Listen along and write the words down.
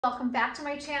Welcome back to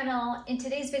my channel. In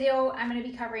today's video, I'm going to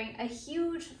be covering a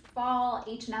huge fall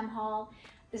H&M haul.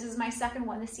 This is my second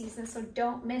one this season, so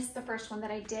don't miss the first one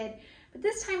that I did. But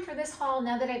this time for this haul,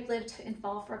 now that I've lived in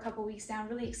fall for a couple weeks now and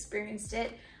really experienced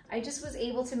it, I just was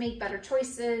able to make better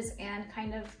choices and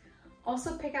kind of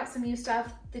also pick out some new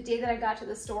stuff. The day that I got to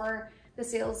the store, the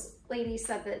sales lady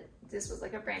said that this was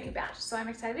like a brand new batch, so I'm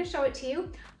excited to show it to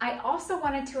you. I also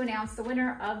wanted to announce the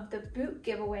winner of the boot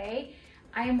giveaway.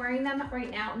 I am wearing them right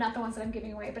now, not the ones that I'm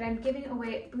giving away, but I'm giving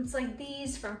away boots like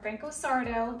these from Franco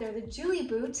Sardo. They're the Julie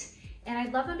boot, and I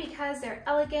love them because they're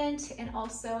elegant and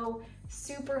also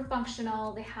super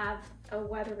functional. They have a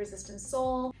weather-resistant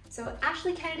sole. So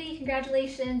Ashley Kennedy,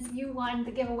 congratulations, you won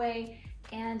the giveaway,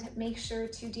 and make sure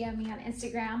to DM me on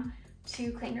Instagram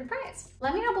to claim your prize.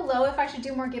 Let me know below if I should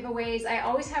do more giveaways. I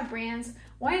always have brands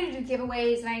wanting to do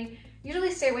giveaways, and I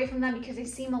usually stay away from them because they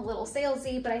seem a little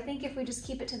salesy, but I think if we just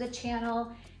keep it to the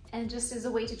channel and just as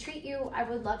a way to treat you, I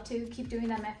would love to keep doing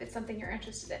them if it's something you're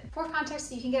interested in. For context,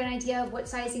 so you can get an idea of what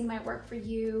sizing might work for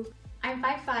you. I'm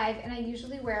 5'5", and I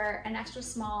usually wear an extra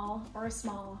small or a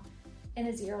small and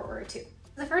a 0 or a 2.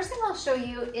 The first thing I'll show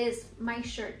you is my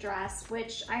shirt dress,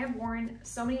 which I have worn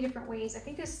so many different ways. I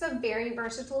think this is a very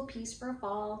versatile piece for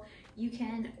fall. You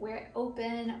can wear it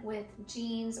open with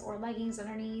jeans or leggings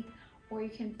underneath, or you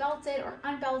can belt it or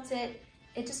unbelt it.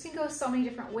 It just can go so many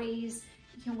different ways.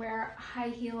 You can wear high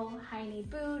heel, high knee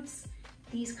boots,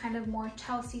 these kind of more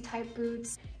Chelsea type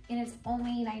boots, and it's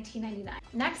only $19.99.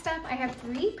 Next up, I have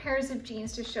 3 pairs of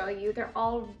jeans to show you. They're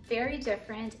all very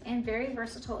different and very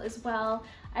versatile as well.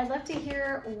 I'd love to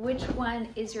hear which one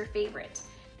is your favorite.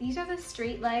 These are the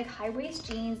straight leg high waist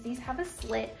jeans. These have a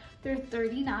slit. They're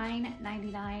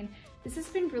 $39.99. This has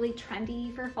been really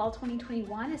trendy for fall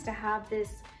 2021, is to have this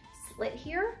slit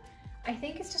here. I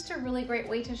think it's just a really great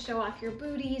way to show off your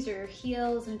booties or your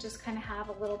heels and just kind of have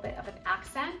a little bit of an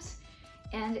accent.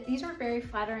 And these are very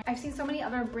flattering. I've seen so many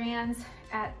other brands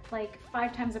at like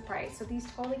 5 times the price, so these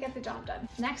totally get the job done.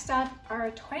 Next up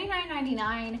are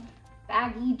 $29.99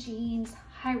 baggy jeans,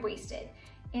 high-waisted.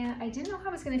 And I didn't know how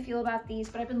I was gonna feel about these,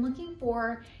 but I've been looking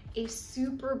for a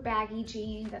super baggy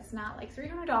jean that's not like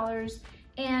 $300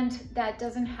 and that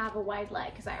doesn't have a wide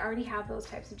leg, because I already have those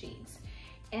types of jeans.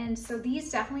 And so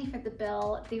these definitely fit the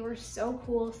bill. They were so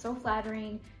cool, so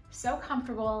flattering, so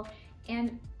comfortable,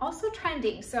 and also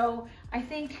trending. So I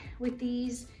think with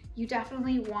these, you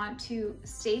definitely want to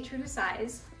stay true to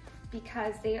size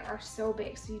because they are so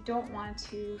big, so you don't want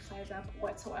to size up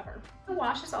whatsoever. The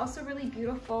wash is also really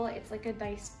beautiful. It's like a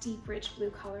nice deep rich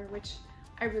blue color, which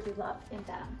I really love in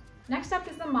denim. Next up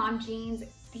is the mom jeans.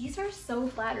 These are so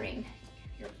flattering.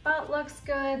 Your butt looks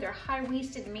good, they're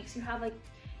high-waisted. It makes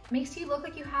you look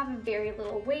like you have a very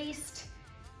little waist.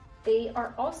 They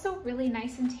are also really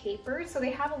nice and tapered, so they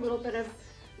have a little bit of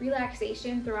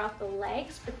relaxation throughout the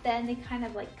legs, but then they kind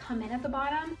of like come in at the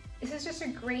bottom. This is just a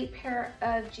great pair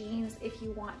of jeans if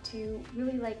you want to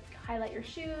really like highlight your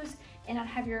shoes and not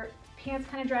have your pants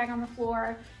kind of drag on the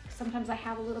floor. Sometimes I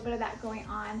have a little bit of that going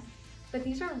on, but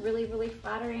these are really, really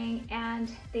flattering,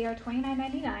 and they are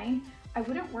 $29.99. I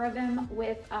wouldn't wear them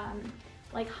with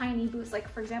like high knee boots. Like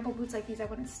for example, boots like these, I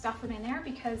wouldn't stuff them in there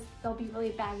because they'll be really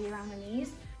baggy around the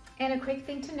knees. And a quick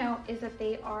thing to note is that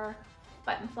they are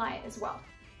button fly as well.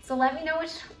 So let me know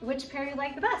which pair you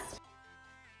like the best.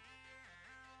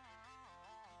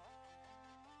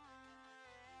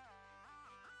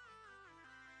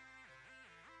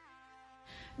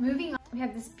 Moving on, we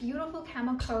have this beautiful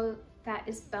camel coat that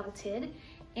is belted,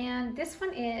 and this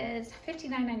one is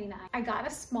 $59.99. I got a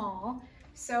small,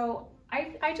 so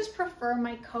I just prefer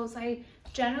my coats. I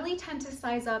generally tend to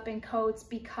size up in coats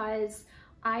because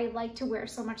I like to wear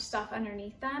so much stuff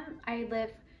underneath them. I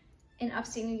live in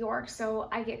upstate New York, so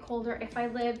I get colder. If I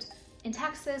lived in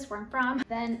Texas, where I'm from,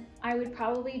 then I would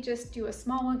probably just do a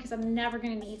small one because I'm never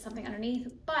gonna need something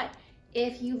underneath. But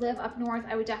if you live up north,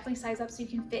 I would definitely size up so you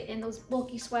can fit in those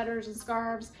bulky sweaters and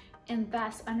scarves and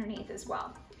vests underneath as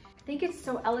well. I think it's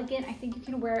so elegant. I think you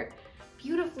can wear it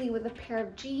beautifully with a pair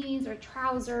of jeans or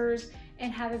trousers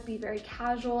and have it be very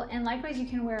casual. And likewise, you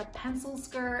can wear a pencil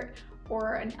skirt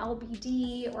or an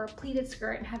LBD or a pleated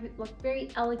skirt and have it look very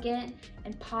elegant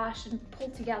and posh and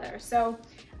pulled together. So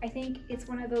I think it's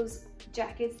one of those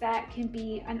jackets that can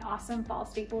be an awesome fall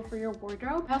staple for your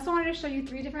wardrobe. I also wanted to show you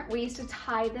 3 different ways to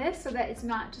tie this so that it's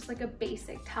not just like a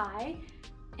basic tie.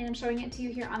 And I'm showing it to you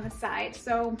here on the side.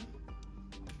 So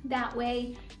that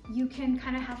way you can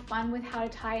kind of have fun with how to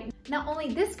tie it. Not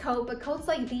only this coat, but coats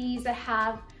like these that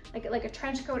have like a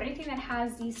trench coat, anything that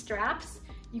has these straps,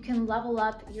 you can level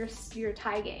up your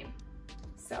tie game.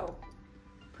 So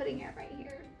putting it right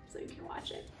here so you can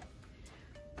watch it.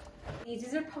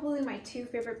 These are probably my two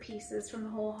favorite pieces from the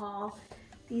whole haul.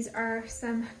 These are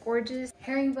some gorgeous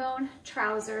herringbone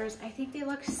trousers. I think they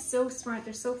look so smart.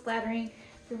 They're so flattering.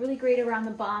 They're really great around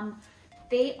the bum.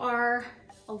 They are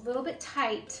a little bit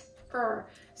tighter,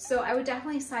 so I would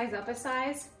definitely size up a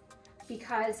size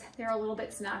because they're a little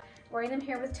bit snug. Wearing them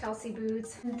here with Chelsea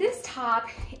boots. This top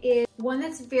is one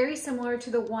that's very similar to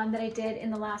the one that I did in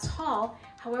the last haul.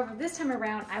 However, this time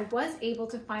around, I was able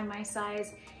to find my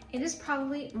size. It is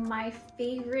probably my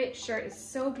favorite shirt. It's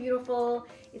so beautiful.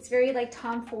 It's very like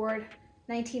Tom Ford,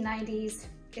 1990s.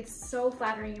 It's so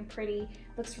flattering and pretty.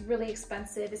 Looks really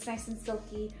expensive. It's nice and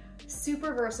silky,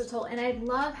 super versatile, and I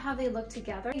love how they look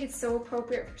together. I think it's so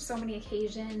appropriate for so many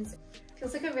occasions.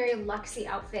 Feels like a very luxy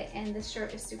outfit, and this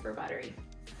shirt is super buttery.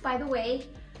 By the way,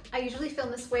 I usually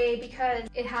film this way because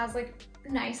it has like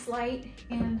nice light,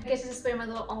 and I get to display my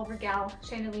little Oliver Gal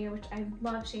chandelier, which I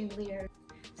love chandelier.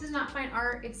 This is not fine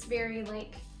art. It's very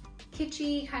like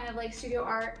kitschy, kind of like studio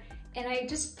art. And I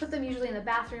just put them usually in the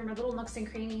bathroom or little nooks and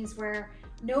crannies where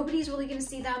nobody's really gonna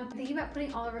see them. I'm thinking about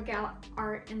putting Oliver Gal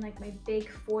art in like my big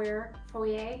foyer.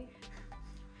 Let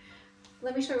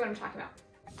me show you what I'm talking about.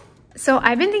 So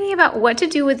I've been thinking about what to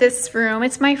do with this room.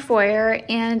 It's my foyer,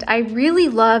 and I really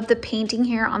love the painting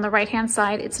here on the right-hand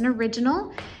side. It's an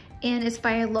original, and it's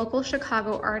by a local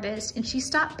Chicago artist, and she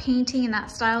stopped painting in that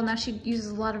style. Now she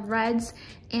uses a lot of reds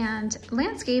and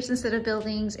landscapes instead of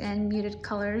buildings and muted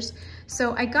colors.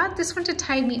 So I got this one to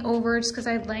tide me over just because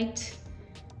I liked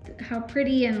how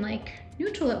pretty and like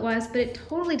neutral it was, but it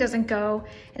totally doesn't go.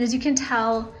 And as you can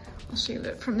tell, I'll show you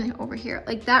it from over here.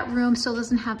 Like that room still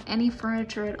doesn't have any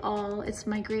furniture at all. It's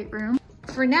my great room.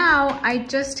 For now, I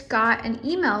just got an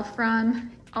email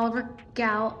from Oliver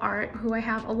Gal Art, who I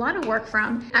have a lot of work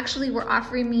from. Actually, were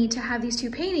offering me to have these two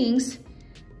paintings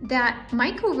that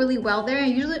might go really well there.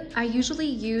 I usually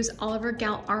use Oliver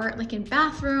Gal art like in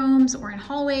bathrooms or in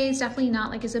hallways, definitely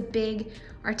not like as a big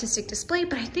artistic display,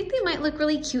 but I think they might look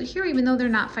really cute here even though they're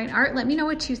not fine art. Let me know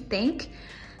what you think.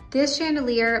 This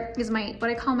chandelier is what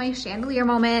I call my chandelier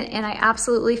moment, and I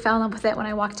absolutely fell in love with it when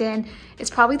I walked in. It's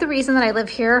probably the reason that I live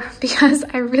here because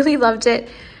I really loved it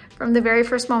from the very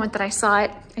first moment that I saw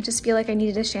it. I just feel like I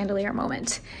needed a chandelier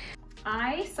moment.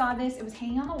 I saw this, it was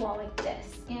hanging on the wall like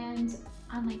this, and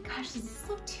I'm like, gosh, does this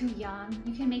look too young?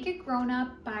 You can make it grown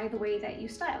up by the way that you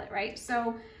style it, right?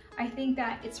 So I think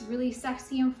that it's really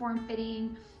sexy and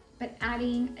form-fitting, but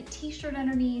adding a t-shirt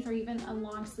underneath or even a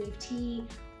long sleeve tee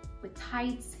with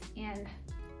tights and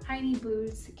tiny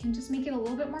boots can just make it a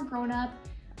little bit more grown up.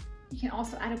 You can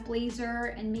also add a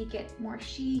blazer and make it more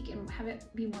chic and have it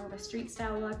be more of a street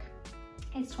style look.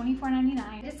 It's $24.99.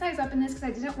 I did size up in this because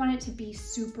I didn't want it to be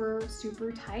super,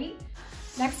 super tight.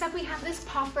 Next up, we have this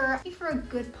puffer. I'm looking for a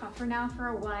good puffer now for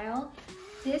a while.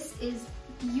 This is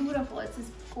beautiful. It's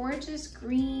this gorgeous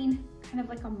green, kind of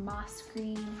like a moss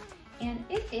green, and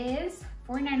it is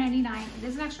 $49.99. It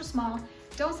is an extra small.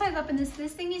 Don't size up in this.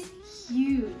 This thing is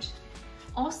huge.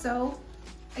 Also,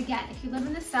 again, if you live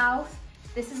in the South,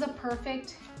 this is a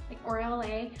perfect, or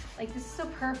LA, like this is a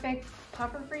perfect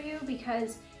puffer for you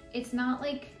because it's not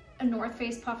like a North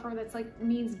Face puffer that's like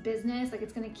means business, like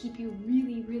it's gonna keep you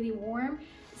really, really warm.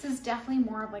 This is definitely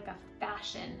more of like a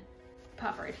fashion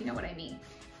puffer, if you know what I mean.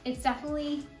 It's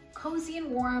definitely cozy and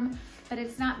warm, but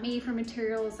it's not made for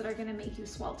materials that are gonna make you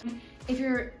swelter. If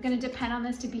you're gonna depend on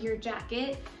this to be your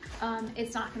jacket,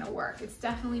 it's not gonna work. It's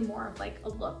definitely more of like a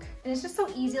look. And it's just so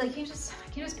easy, like I can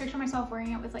just picture myself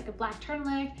wearing it with like a black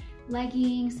turtleneck,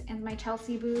 leggings, and my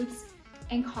Chelsea boots,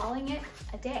 and calling it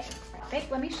a day.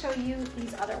 Let me show you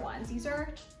these other ones. These are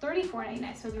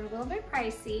 $34.99, so they're a little bit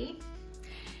pricey.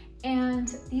 And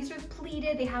these are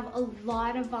pleated. They have a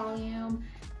lot of volume.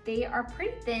 They are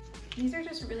pretty thin. These are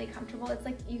just really comfortable. It's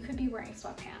like you could be wearing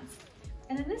sweatpants.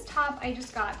 And then this top I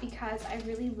just got because I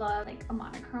really love like a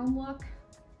monochrome look.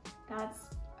 That's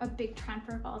a big trend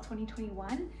for fall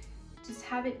 2021. Just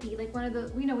have it be like one of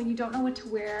the, you know, when you don't know what to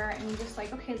wear and you just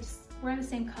like, okay, just wear the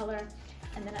same color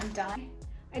and then I'm done.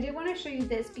 I did want to show you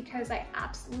this because I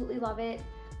absolutely love it.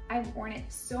 I've worn it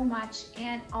so much,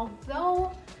 and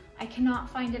although I cannot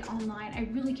find it online, I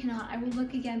really cannot. I will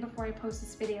look again before I post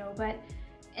this video,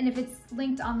 and if it's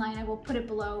linked online, I will put it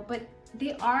below, but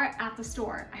they are at the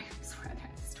store. I swear they're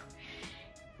at the store.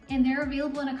 And they're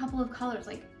available in a couple of colors,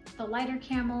 like the lighter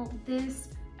camel, this,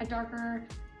 a darker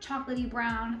chocolatey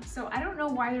brown. So I don't know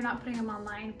why they're not putting them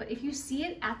online, but if you see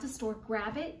it at the store,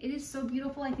 grab it. It is so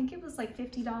beautiful. I think it was like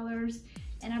 $50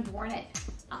 and I've worn it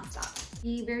nonstop.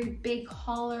 The very big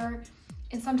collar,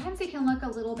 and sometimes they can look a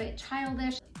little bit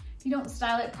childish. If you don't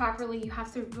style it properly, you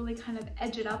have to really kind of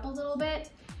edge it up a little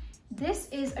bit. This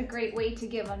is a great way to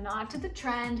give a nod to the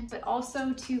trend, but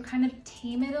also to kind of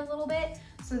tame it a little bit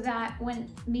so that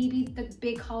when maybe the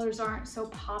big colors aren't so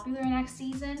popular next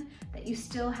season, that you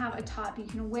still have a top you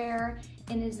can wear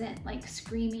and isn't like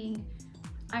screaming,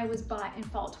 I was bought in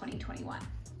fall 2021.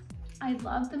 I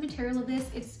love the material of this.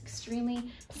 It's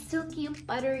extremely silky and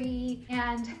buttery,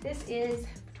 and this is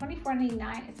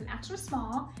 $24.99. It's an extra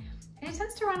small, and it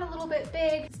tends to run a little bit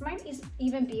big. This might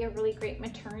even be a really great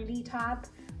maternity top,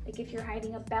 like if you're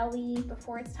hiding a belly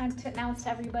before it's time to announce to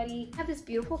everybody. I have this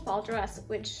beautiful fall dress,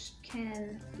 which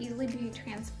can easily be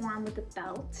transformed with a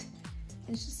belt.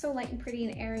 And it's just so light and pretty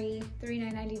and airy,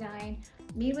 $39.99,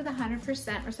 made with 100%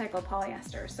 recycled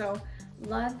polyester. So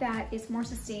love that it's more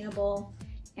sustainable,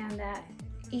 and that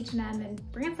H&M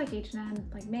and brands like H&M,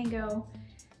 like Mango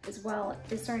as well,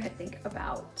 is starting to think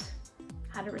about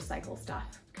how to recycle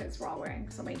stuff, because we're all wearing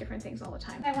so many different things all the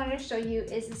time. What I wanted to show you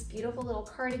is this beautiful little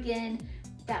cardigan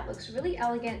that looks really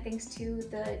elegant thanks to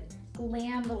the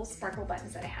glam little sparkle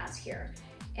buttons that it has here.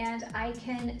 And I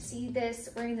can see this,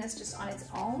 wearing this just on its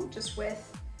own, just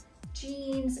with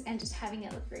jeans and just having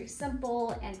it look very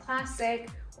simple and classic,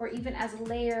 or even as a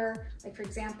layer. Like for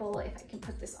example, if I can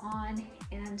put this on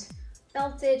and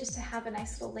belt it just to have a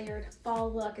nice little layered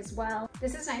fall look as well.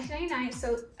 This is $19.99,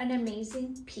 so an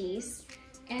amazing piece.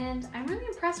 And I'm really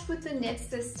impressed with the knits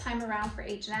this time around for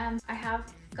H&M. I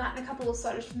have gotten a couple of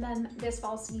sweaters from them this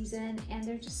fall season, and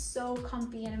they're just so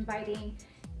comfy and inviting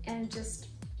and just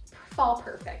fall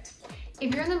perfect.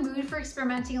 If you're in the mood for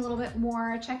experimenting a little bit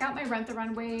more, check out my Rent the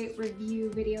Runway review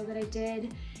video that I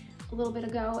did a little bit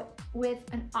ago with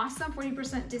an awesome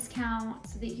 40% discount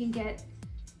so that you can get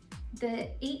the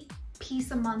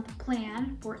 8-piece a month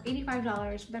plan for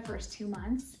 $85 for the first 2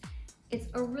 months. It's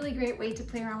a really great way to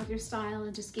play around with your style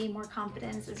and just gain more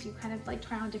confidence as you kind of like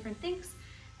try on different things,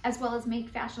 as well as make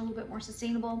fashion a little bit more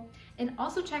sustainable. And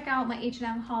also check out my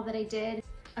H&M haul that I did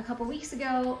a couple weeks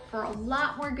ago for a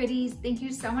lot more goodies. Thank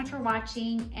you so much for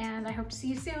watching, and I hope to see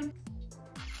you soon.